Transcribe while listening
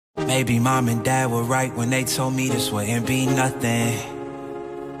Maybe mom and dad were right when they told me this wouldn't be nothing.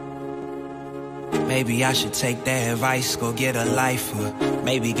 Maybe I should take their advice, go get a life, or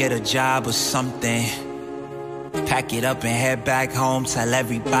maybe get a job or something. Pack it up and head back home, tell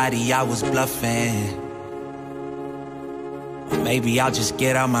everybody I was bluffing. Or maybe I'll just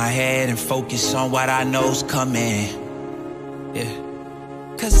get out my head and focus on what I know's coming. Yeah.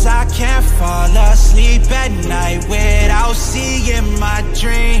 Cause I can't fall asleep at night without seeing my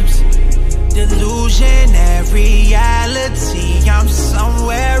dreams. Delusion and reality, I'm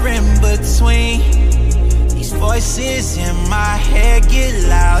somewhere in between. These voices in my head get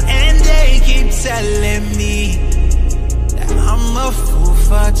loud and they keep telling me that I'm a fool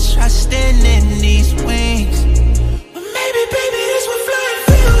for trusting in these wings. But maybe, baby, this what flying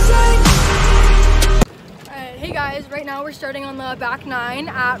feels like. Hey guys, right now we're starting on the back 9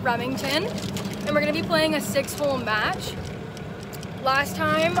 at Remington, and we're going to be playing a 6-hole match. Last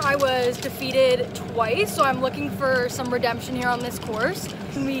time I was defeated twice, so I'm looking for some redemption here on this course.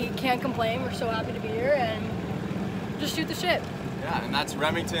 We can't complain, we're so happy to be here and just shoot the shit. Yeah, and that's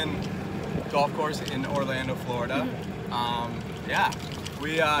Remington Golf Course in Orlando, Florida. Yeah,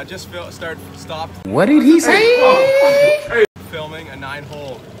 we just stopped. What did he say? Filming a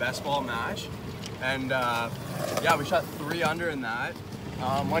 9-hole best ball match. And yeah, we shot 3 under in that.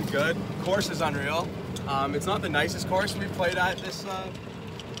 Went good. Course is unreal. It's not the nicest course we played at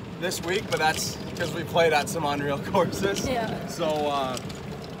this week, but that's because we played at some unreal courses. Yeah. So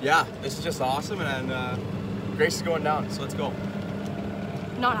yeah, this is just awesome, and Grace is going down, so let's go.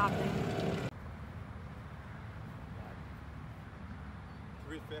 Not happening.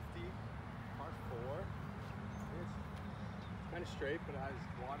 350, par 4. It's kind of straight, but it has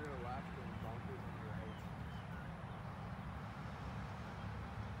water to the left and bunkers on the right.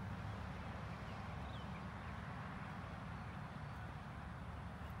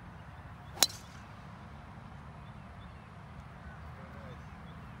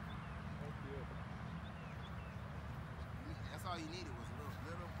 Thank you. That's all you needed was a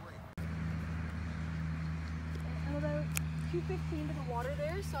little break. I'm about 215 to the water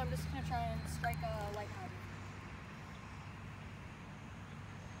there, so I'm just going to try and strike a light head.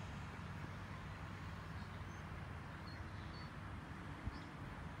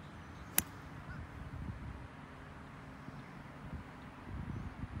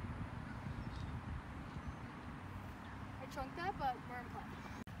 I chunked that, but we're in play.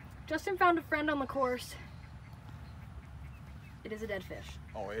 Justin found a friend on the course. It is a dead fish.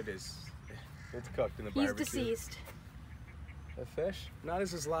 Oh, it is. It's cooked in the barbecue. He's deceased. A fish? Not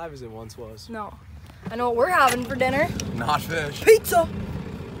as alive as it once was. No. I know what we're having for dinner. Not fish. Pizza! Alright,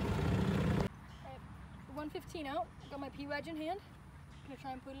 115 out. Got my P-wedge in hand. Gonna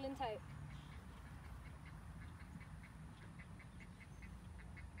try and put it in tight.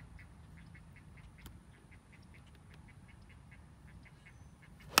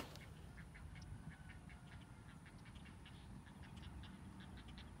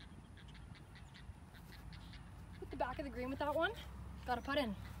 The back of the green with that one. Got to put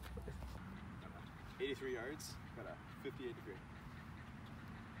in. 83 yards, got a 58 degree.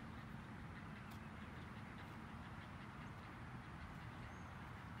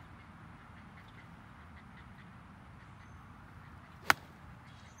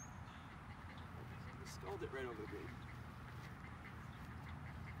 Stalled it right over the green.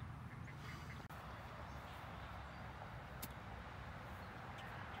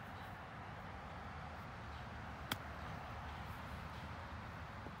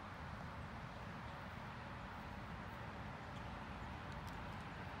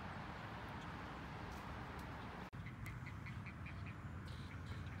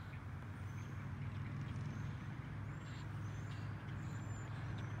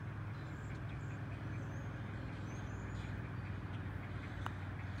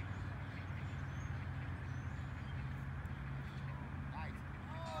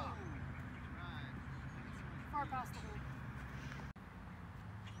 Far past the hole.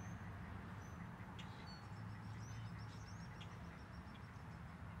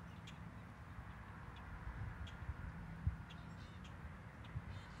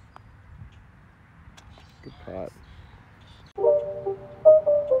 Good pot.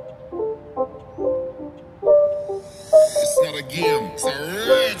 It's not a game, it's a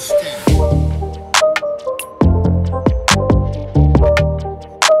rich thing.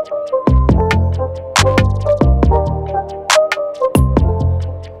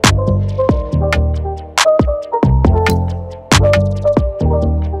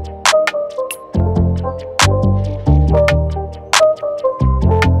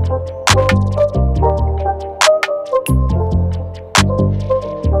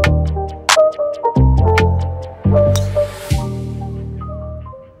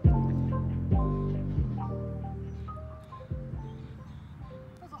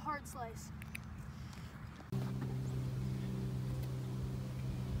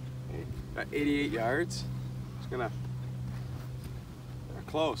 Got 88 yards. Just gonna. They're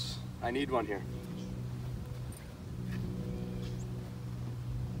close. I need one here.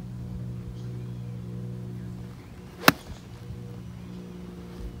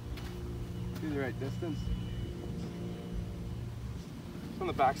 See the right distance. It's on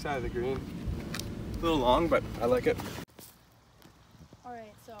the back side of the green. A little long, but I like it.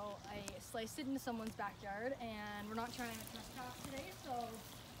 Alright, so I sliced it into someone's backyard, and we're not trying to trespass today, so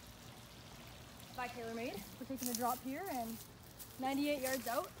by TaylorMade, we're taking a drop here, and 98 yards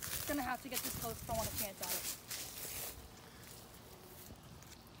out. Gonna have to get this close if I want a chance at it.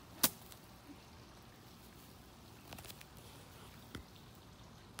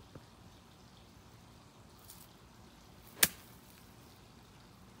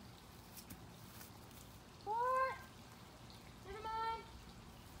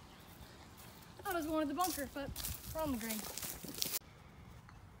 I was going to the bunker, but we're on the green.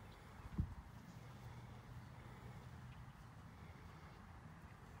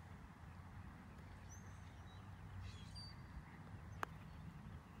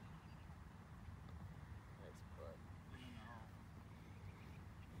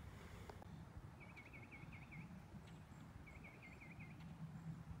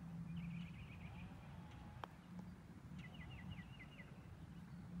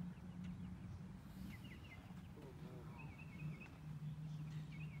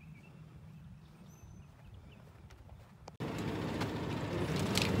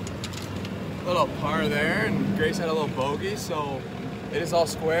 Little par there, and Grace had a little bogey, so it is all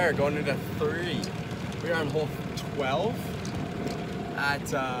square going into 3. We are on hole 12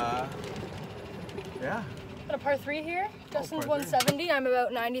 at yeah. Got a par 3 here. Justin's 170. I'm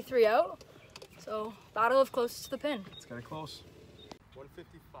about 93 out. So battle of closest to the pin. It's kind of close.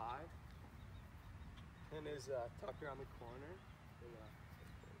 155. Pin is tucked around the corner.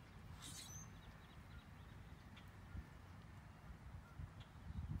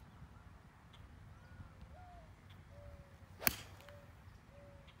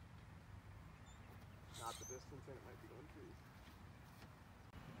 Not the distance, and it might be going trees.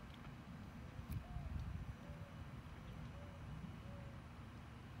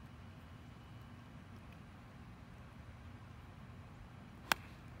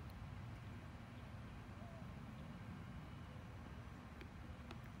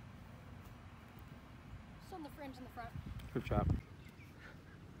 Just on the fringe in the front. Good job.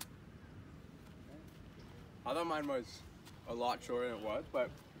 I thought mine was a lot shorter than it was, but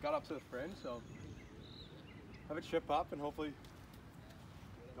it got up to the fringe, so have it chip up and hopefully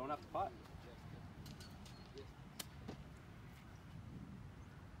don't have to putt.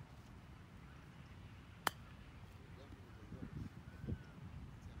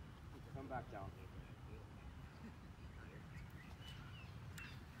 Come back down.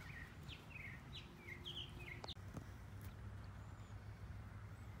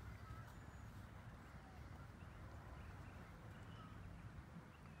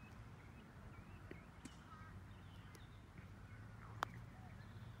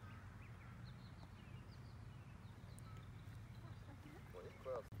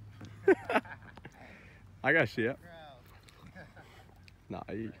 I gotta see it. Nah,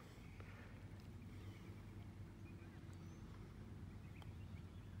 thank you.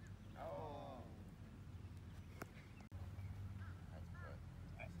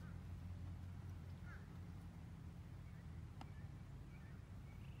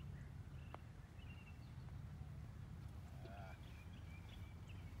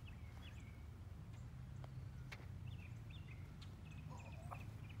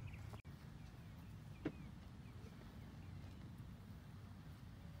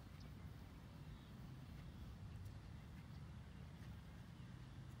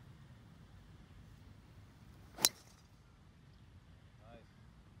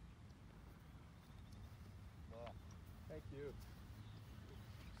 Just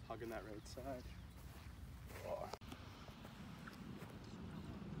hugging that right side. Oh.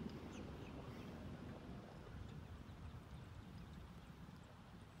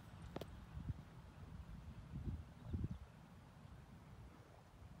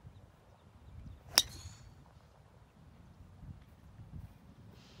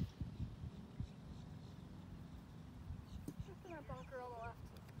 Just in that bunker on the left.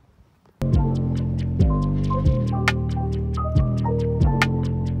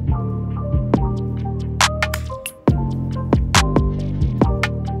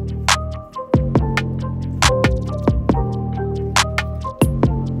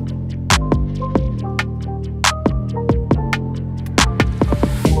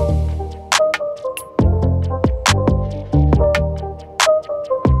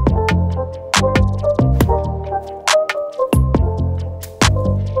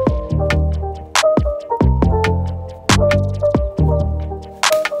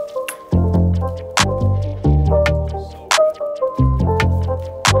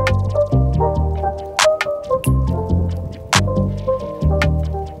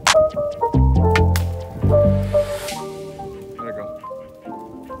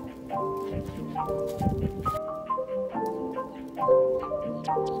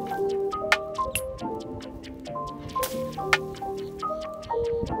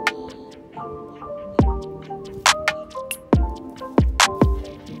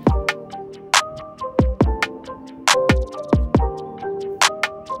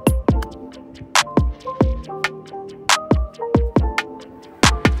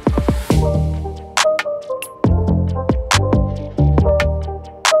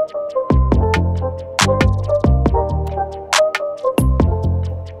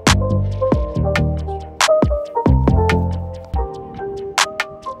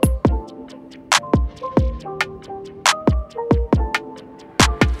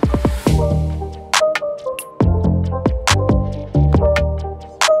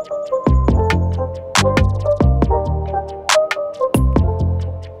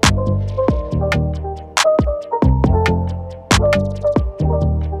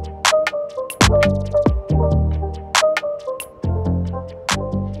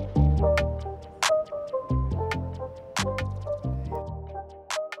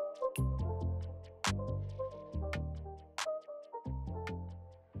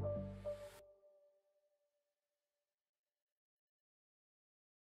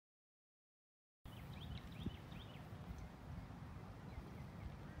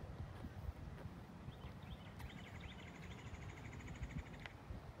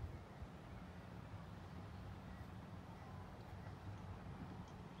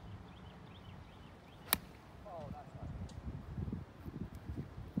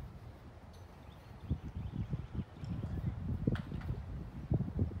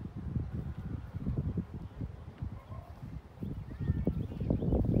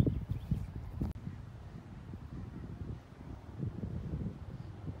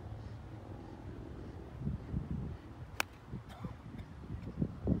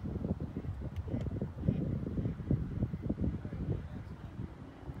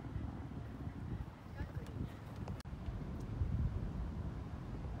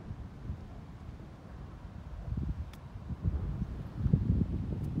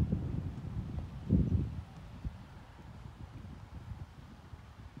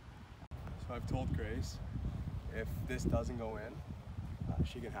 So I've told Grace if this doesn't go in,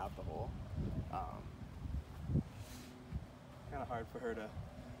 she can have the hole. Kind of hard for her to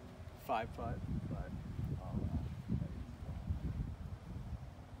 5-putt, but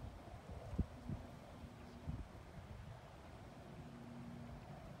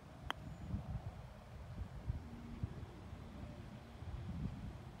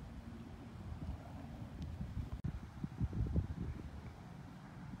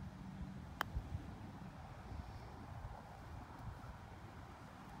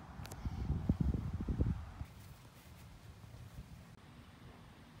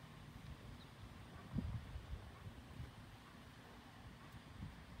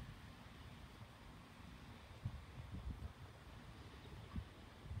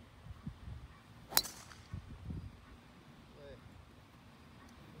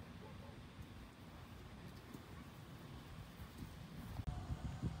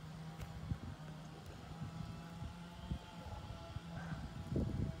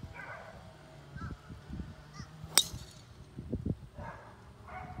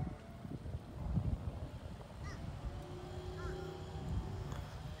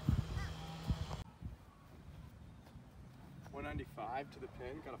 .195 to the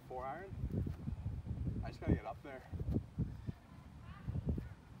pin, got a 4-iron. I just gotta get up there.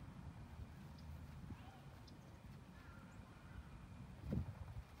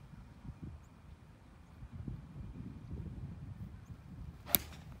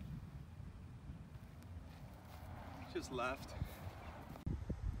 Just left.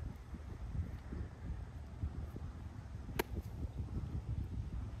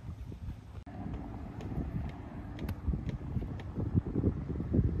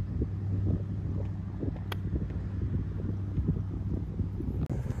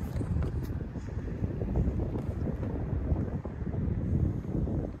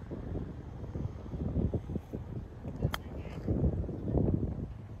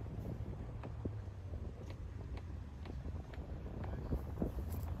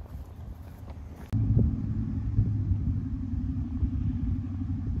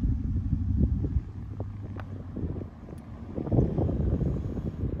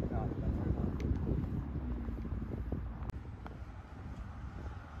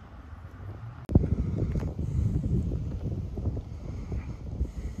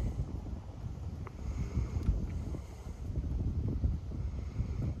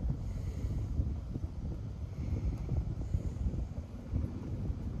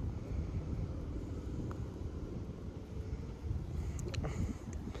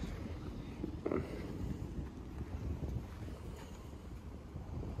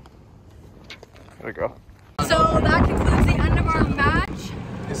 There we go. So that concludes the end of our match.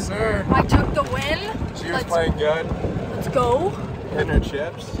 Yes, sir. I took the win. She was playing good. Let's go. Hitting her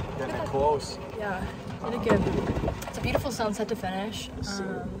chips, getting it close. Yeah, did it good. It's a beautiful sunset to finish.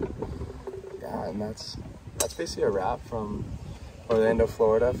 Yeah, and that's basically a wrap from Orlando,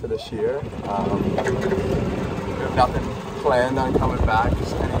 Florida for this year. We have nothing planned on coming back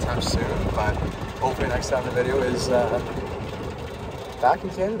anytime soon, but hopefully next time the video is back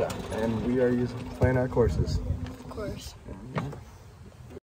in Canada and we are playing our courses. Of course.